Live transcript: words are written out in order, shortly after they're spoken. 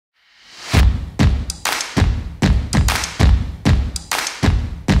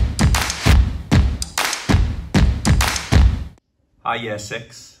Hi Year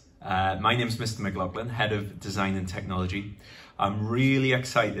 6, my name's Mr. McLaughlin, Head of Design and Technology. I'm really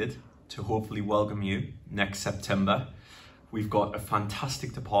excited to hopefully welcome you next September. We've got a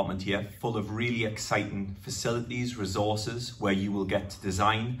fantastic department here full of really exciting facilities, resources where you will get to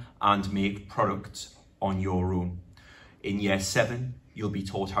design and make products on your own. In Year 7, you'll be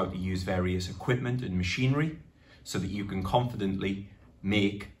taught how to use various equipment and machinery so that you can confidently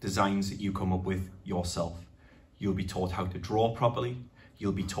make designs that you come up with yourself. You'll be taught how to draw properly.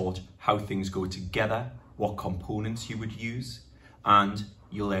 You'll be taught how things go together, what components you would use, and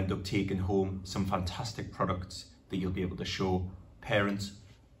you'll end up taking home some fantastic products that you'll be able to show parents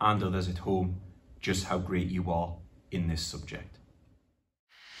and others at home just how great you are in this subject.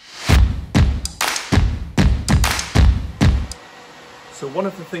 So one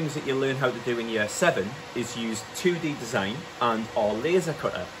of the things that you'll learn how to do in Year 7 is use 2D design and our laser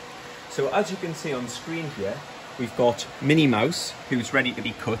cutter. So as you can see on screen here, we've got Minnie Mouse who's ready to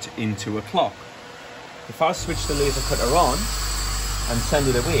be cut into a clock. If I switch the laser cutter on and send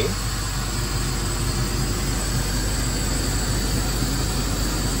it away,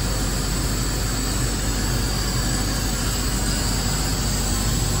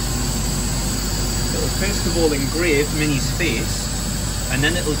 it'll first of all engrave Minnie's face, and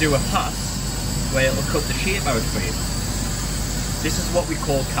then it'll do a pass where it'll cut the shape out for you. This is what we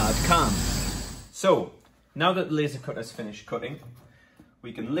call CAD-CAM. So, now that the laser cutter's finished cutting,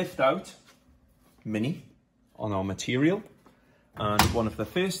 we can lift out Minnie on our material. And one of the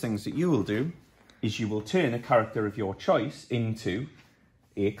first things that you will do is you will turn a character of your choice into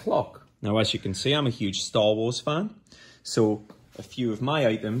a clock. Now, as you can see, I'm a huge Star Wars fan, so a few of my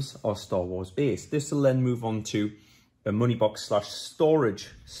items are Star Wars based. This will then move on to a money box / storage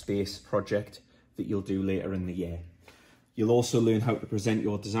space project that you'll do later in the year. You'll also learn how to present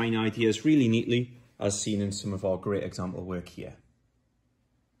your design ideas really neatly, as seen in some of our great example work here.